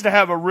seems to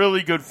have a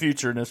really good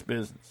future in this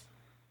business.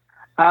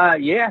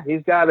 Yeah,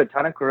 he's got a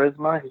ton of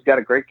charisma. He's got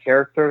a great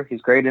character.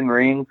 He's great in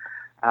ring.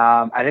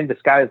 I think the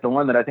sky is the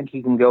limit. I think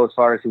he can go as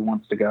far as he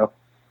wants to go.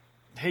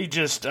 He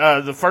just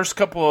the first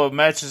couple of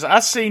matches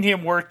I seen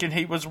him working.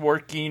 He was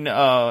working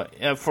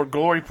for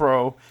Glory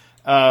Pro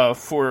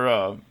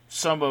for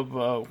some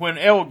of when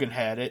Elgin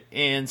had it,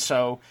 and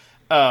so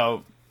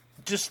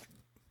just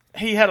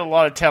he had a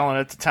lot of talent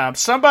at the time.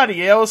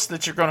 Somebody else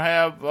that you're going to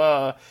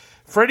have,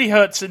 Freddie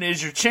Hudson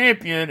is your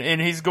champion, and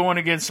he's going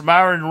against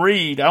Myron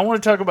Reed. I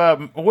want to talk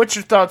about what's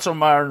your thoughts on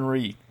Myron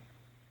Reed.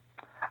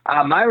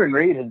 Myron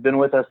Reed has been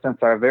with us since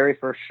our very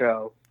first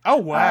show. Oh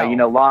wow! You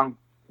know, long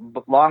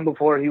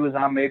before he was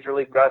on Major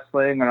League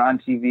Wrestling or on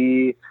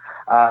TV,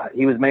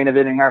 he was main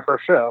eventing our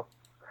first show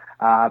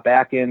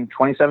back in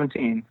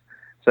 2017.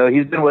 So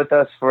he's been with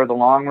us for the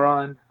long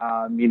run.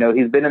 You know,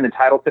 he's been in the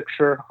title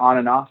picture on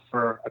and off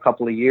for a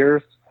couple of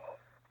years.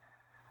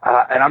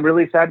 And I'm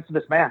really excited for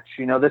this match.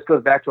 You know, this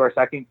goes back to our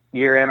second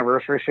year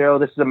anniversary show.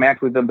 This is a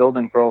match we've been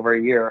building for over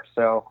a year.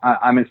 So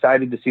I'm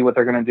excited to see what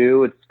they're going to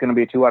do. It's going to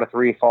be a 2 out of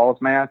 3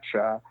 falls match.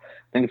 I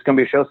think it's going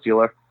to be a show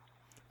stealer.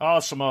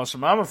 Awesome.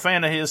 I'm a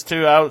fan of his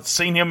too. I've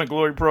seen him at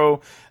Glory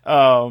Pro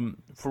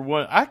for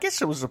one. I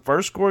guess it was the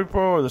first Glory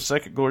Pro or the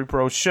second Glory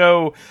Pro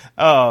show.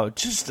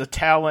 Just a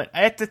talent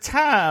at the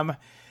time.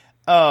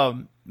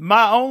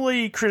 My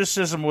only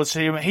criticism was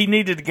him. He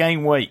needed to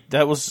gain weight.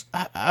 That was,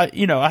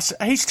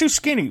 he's too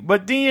skinny.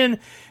 But then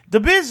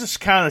the business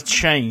kind of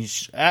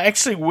changed,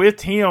 actually,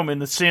 with him, in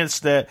the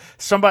sense that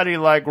somebody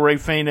like Ray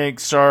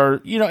Phoenix,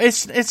 or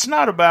it's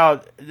not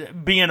about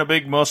being a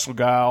big muscle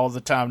guy all the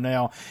time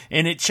now,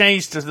 and it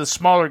changed to the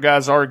smaller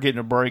guys are getting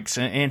the breaks,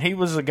 and he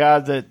was a guy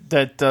that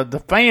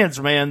the fans,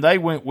 man, they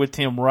went with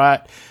him right.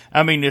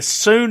 I mean, as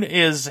soon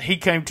as he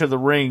came to the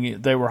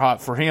ring, they were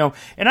hot for him,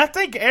 and I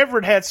think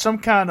Everett had some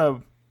kind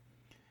of,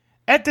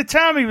 at the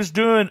time he was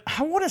doing,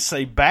 I want to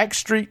say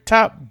Backstreet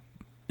type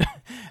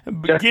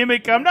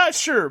gimmick. I'm not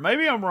sure.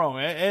 Maybe I'm wrong.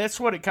 That's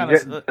what it kind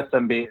of.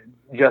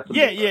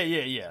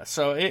 Yeah.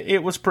 So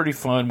it was pretty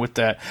fun with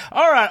that.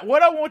 All right,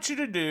 what I want you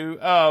to do,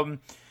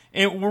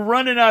 and we're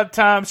running out of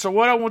time. So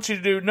what I want you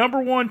to do, number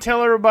one,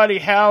 tell everybody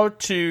how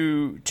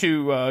to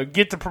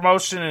get the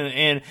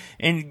promotion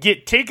and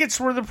get tickets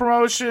for the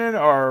promotion,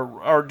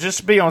 or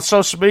just be on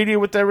social media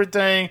with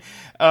everything.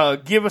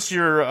 Give us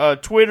your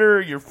Twitter,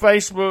 your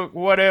Facebook,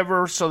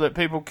 whatever, so that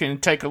people can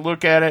take a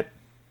look at it.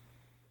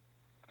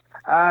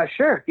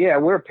 Sure. Yeah,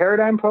 we're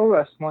Paradigm Pro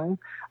Wrestling.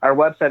 Our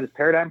website is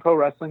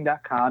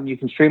ParadigmProWrestling.com. You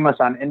can stream us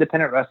on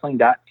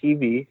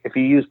IndependentWrestling.tv. If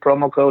you use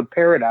promo code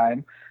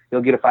Paradigm,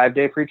 you'll get a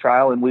 5-day free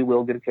trial, and we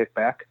will get a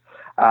kickback.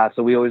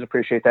 So we always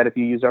appreciate that if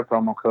you use our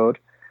promo code.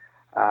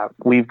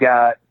 We've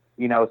got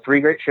 3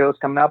 great shows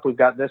coming up. We've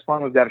got this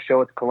one. We've got a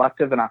show at the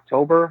Collective in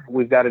October.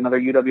 We've got another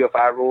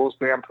UWFI Rules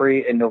Grand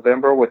Prix in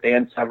November with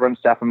Dan Severn,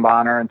 Stephen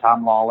Bonner, and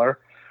Tom Lawler.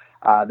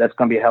 That's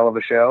going to be a hell of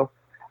a show.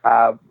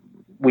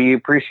 We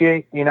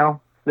appreciate,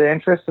 the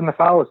interest and the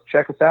follows.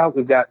 Check us out.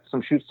 We've got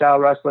some shoot style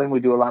wrestling. We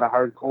do a lot of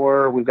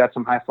hardcore. We've got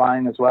some high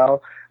flying as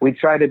well. We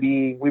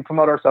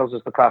promote ourselves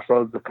as the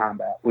crossroads of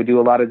combat. We do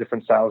a lot of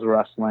different styles of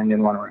wrestling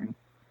in one ring.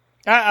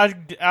 I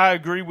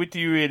agree with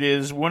you. It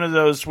is one of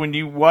those, when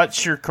you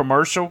watch your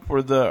commercial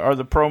or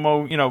the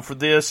promo, for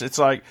this, it's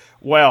like,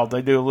 wow,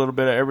 they do a little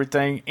bit of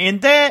everything. And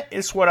that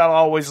is what I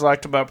always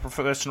liked about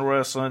professional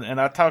wrestling.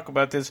 And I talk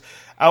about this.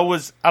 I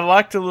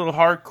liked the little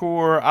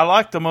hardcore. I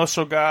like the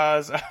muscle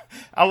guys.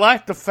 I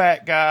like the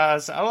fat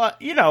guys. I like,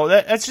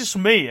 that's just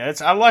me.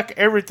 I like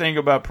everything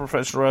about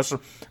professional wrestling.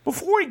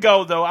 Before we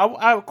go, though,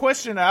 a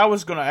question I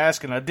was going to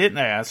ask and I didn't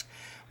ask.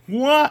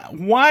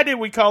 Why did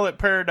we call it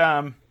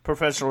Paradigm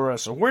Professional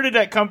Wrestling? Where did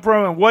that come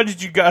from, and what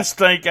did you guys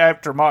think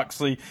after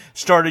Moxley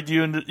started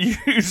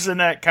using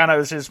that kind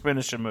of as his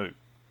finishing move?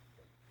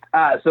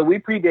 So we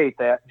predate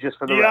that, just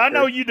for the record. I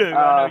know you do.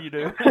 I know you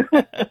do.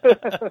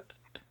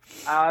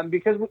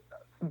 Because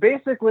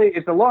basically,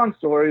 it's a long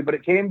story, but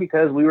it came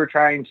because we were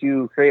trying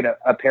to create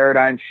a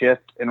paradigm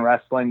shift in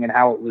wrestling and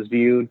how it was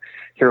viewed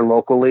here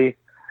locally.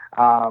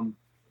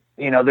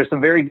 There's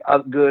some very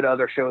good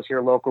other shows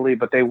here locally,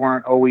 but they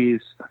weren't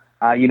always,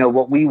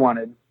 what we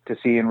wanted to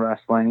see in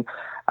wrestling.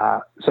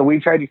 So we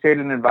tried to create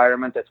an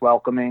environment that's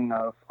welcoming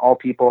of all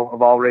people,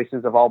 of all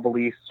races, of all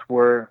beliefs.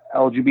 We're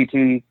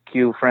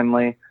LGBTQ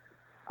friendly.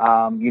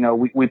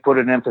 We put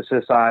an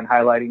emphasis on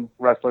highlighting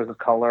wrestlers of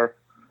color.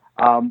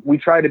 We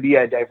try to be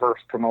a diverse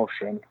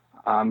promotion.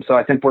 So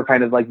I think we're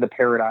kind of like the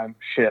paradigm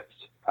shift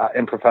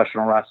in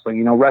professional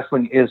wrestling.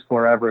 Wrestling is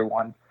for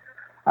everyone.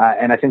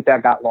 And I think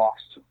that got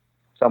lost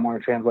somewhere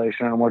in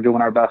translation, and we're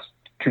doing our best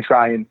to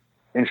try and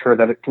ensure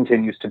that it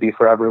continues to be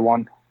for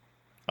everyone.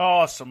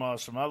 Awesome. I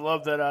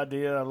love that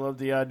idea. I love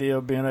the idea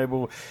of being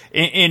able,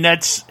 and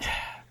that's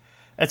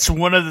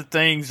one of the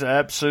things I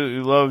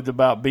absolutely loved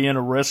about being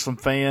a wrestling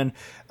fan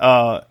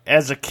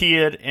as a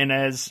kid and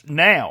as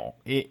now.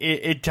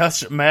 It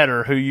doesn't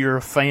matter who you're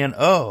a fan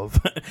of.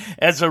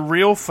 As a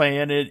real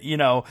fan, and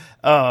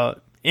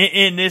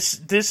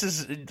this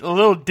is a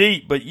little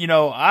deep, but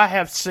I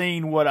have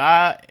seen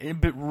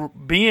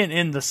being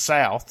in the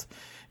South.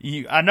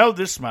 I know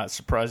this might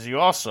surprise you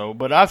also,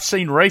 but I've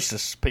seen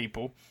racist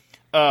people.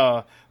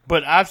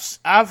 But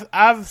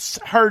I've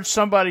heard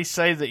somebody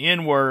say the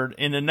N-word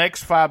in the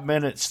next 5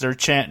 minutes. They're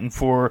chanting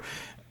for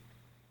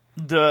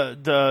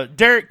the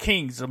Derek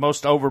King's the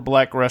most over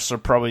black wrestler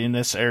probably in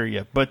this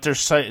area, but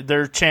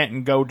they're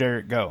chanting "Go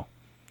Derek, go."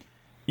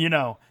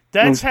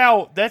 That's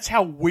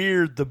how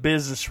weird the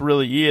business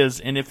really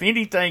is. And if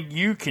anything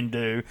you can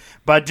do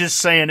by just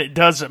saying it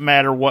doesn't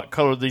matter what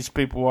color these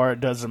people are, it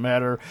doesn't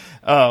matter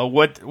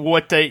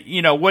what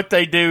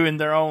they do in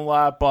their own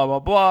life, blah blah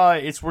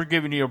blah. We're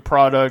giving you a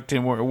product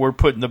and we're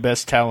putting the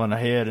best talent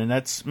ahead, and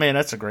that's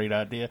a great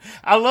idea.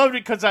 I loved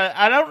it because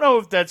I don't know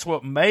if that's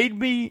what made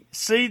me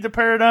see the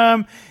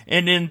paradigm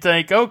and then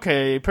think,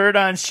 okay,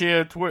 paradigm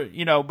shift.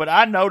 But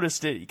I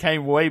noticed it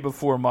came way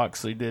before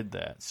Moxley did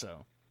that.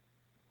 So.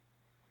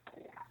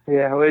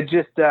 Yeah, it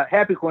just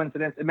happy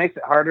coincidence. It makes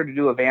it harder to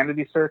do a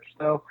vanity search,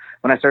 though.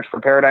 When I search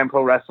for Paradigm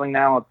Pro Wrestling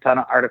now, a ton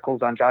of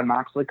articles on Jon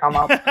Moxley come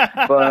up.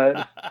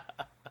 But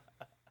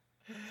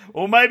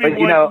well,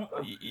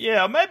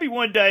 maybe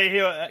one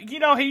day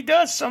he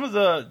does some of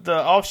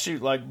the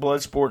offshoot like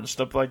Bloodsport and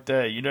stuff like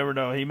that. You never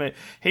know.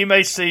 He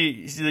may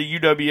see the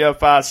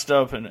UWFI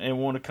stuff and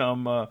want to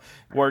come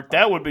work.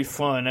 That would be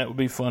fun. That would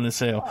be fun as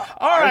hell.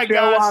 All right,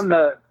 guys.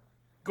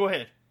 Go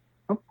ahead.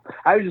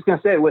 I was just going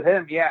to say with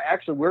him, yeah,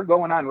 actually, we're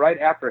going on right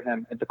after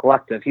him at the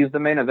Collective. He's the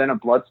main event of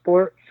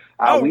Bloodsport.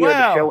 We are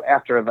the show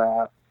after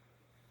that.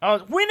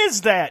 When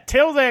is that?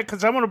 Tell that,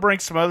 because I want to bring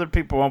some other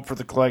people on for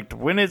the Collective.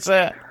 When is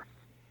that?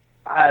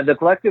 The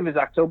Collective is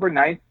October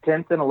 9th,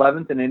 10th, and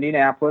 11th in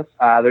Indianapolis.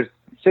 There's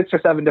 6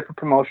 or 7 different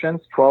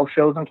promotions, 12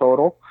 shows in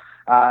total.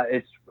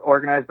 It's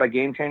organized by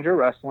Game Changer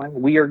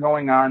Wrestling. We are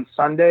going on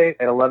Sunday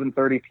at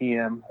 11:30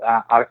 p.m.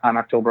 On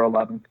October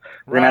 11th.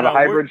 We're going to have a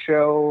hybrid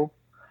show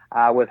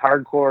with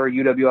hardcore,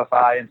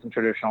 UWFI, and some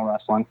traditional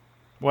wrestling.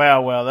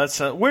 Wow, that's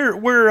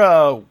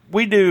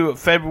we do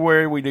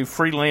February. We do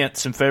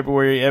freelance in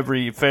February.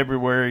 Every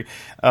February,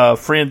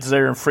 friends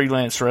there in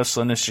freelance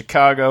wrestling in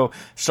Chicago.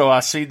 So I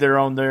see they're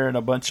on there and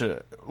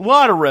a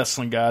lot of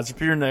wrestling guys. If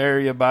you're in the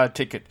area, buy a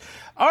ticket.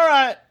 All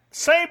right,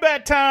 same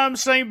bat time,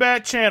 same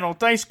bat channel.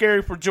 Thanks,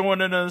 Gary, for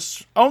joining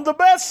us on the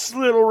best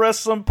little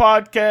wrestling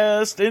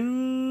podcast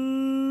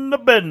in the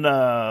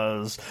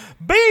business.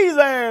 Be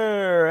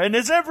there, and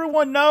as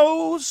everyone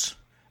knows,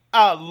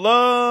 I love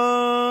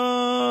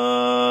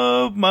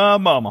my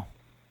mama.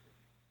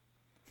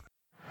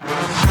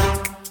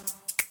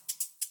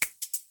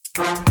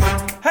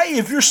 Hey,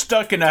 if you're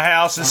stuck in the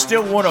house and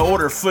still want to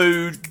order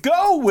food,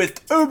 go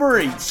with Uber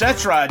Eats.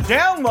 That's right.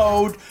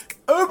 Download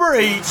Uber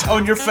Eats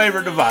on your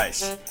favorite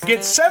device. Get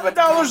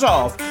 $7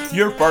 off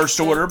your first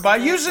order by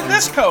using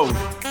this code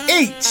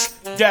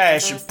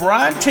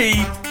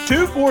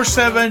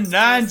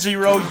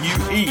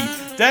EATS-BRIANT24790UE.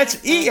 That's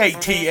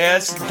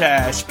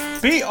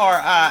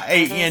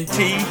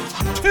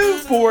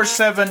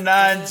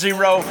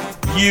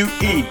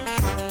EATS-BRIANT24790UE.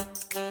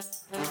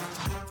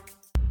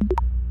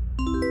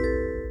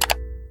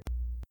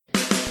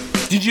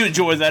 Did you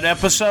enjoy that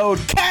episode?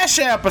 Cash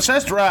App us,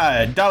 that's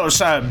right.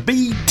 $BTSTS.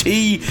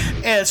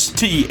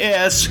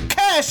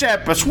 Cash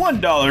App us $1,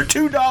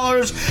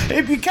 $2.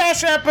 If you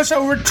Cash App us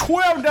over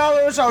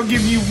 $12, I'll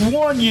give you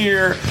 1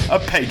 year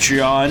of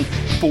Patreon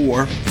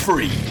for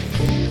free.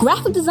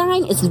 Graphic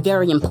design is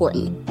very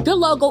important. Your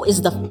logo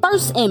is the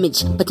first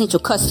image potential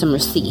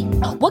customers see.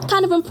 What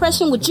kind of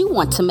impression would you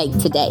want to make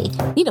today?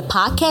 Need a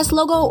podcast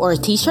logo or a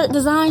t-shirt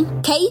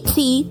design?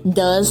 KT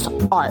does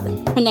art.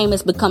 Her name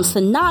has become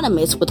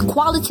synonymous with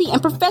quality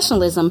and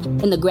professionalism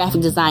in the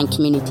graphic design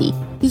community.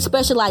 She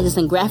specializes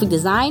in graphic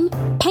design,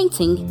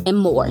 painting, and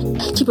more.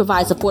 She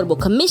provides affordable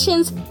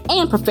commissions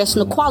and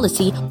professional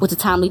quality with a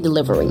timely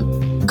delivery.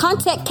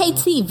 Contact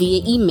KT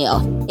via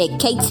email at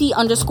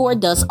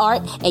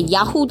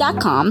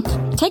kt_doesart@yahoo.com.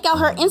 Check out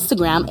her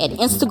Instagram at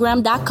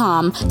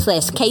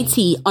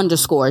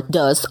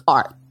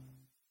instagram.com/kt_doesart.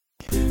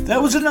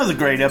 That was another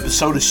great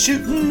episode of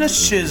Shooting the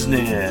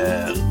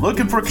Shiznit.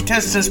 Looking for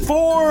contestants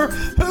for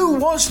Who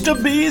Wants to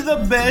Be the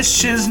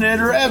Best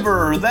Shiznitter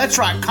Ever? That's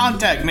right,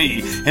 contact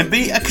me and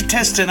be a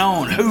contestant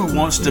on Who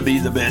Wants to Be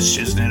the Best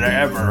Shiznitter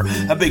Ever.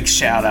 A big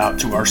shout out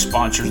to our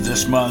sponsors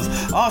this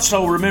month.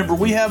 Also, remember,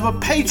 we have a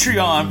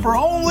Patreon for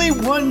only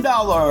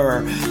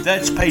 $1.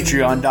 That's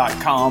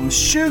patreon.com,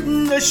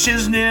 Shooting the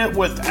Shiznit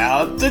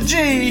without the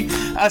G.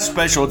 A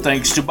special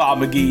thanks to Bob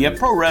McGee at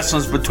Pro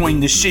Wrestling's Between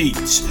the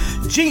Sheets,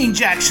 Gene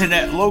Jackson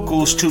at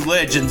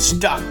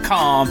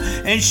locals2legends.com,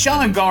 and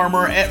Sean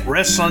Garmer at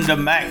Wrestling to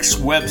Max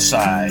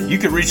website. You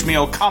can reach me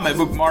on Comic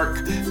Book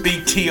Mark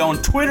BT on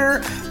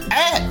Twitter,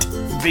 at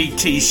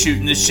BT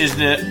Shooting the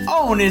Shiznit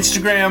on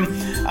Instagram.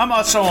 I'm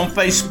also on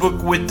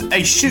Facebook with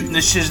a Shooting the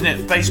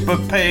Shiznit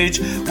Facebook page.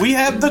 We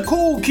have the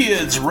Cool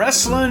Kids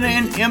Wrestling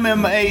and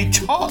MMA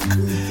Talk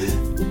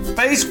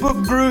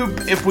Facebook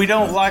group. If we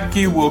don't like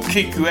you, we'll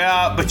kick you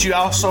out, but you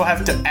also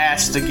have to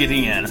ask to get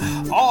in.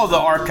 All the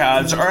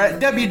archives are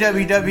at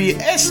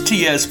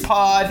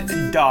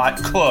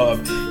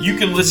www.stspod.club. You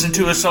can listen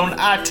to us on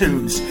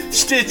iTunes,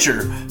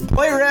 Stitcher,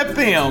 Player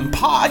FM,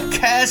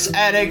 Podcast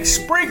Addict,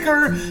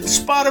 Spreaker,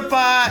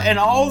 Spotify, and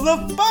all the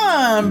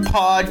fun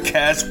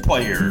podcast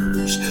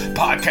players.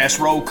 Podcast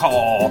Roll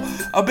Call.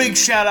 A big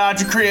shout out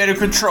to Creative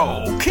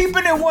Control.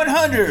 Keeping it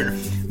 100.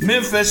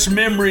 Memphis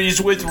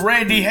Memories with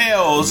Randy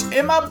Hales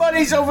and my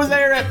buddies over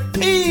there at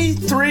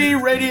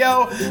P3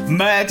 Radio,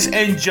 Max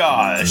and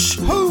Josh.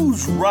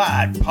 Who's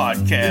Right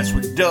podcast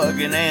with Doug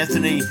and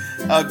Anthony.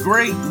 A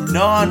great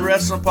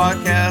non-wrestling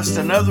podcast.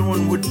 Another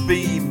one would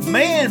be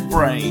Man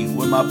Brain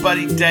with my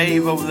buddy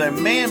Dave over there,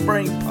 Man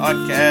Brain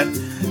Podcast.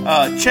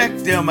 Check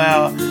them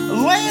out.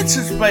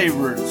 Lance's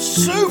favorite,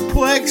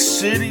 Suplex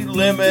City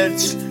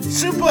Limits.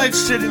 Suplex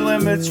City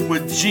Limits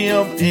with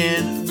Jim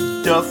and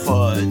the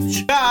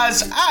Fudge.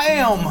 Guys, I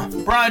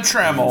am Brian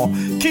Trammell.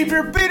 Keep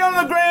your feet on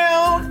the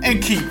ground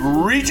and keep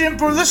reaching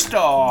for the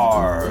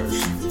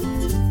stars.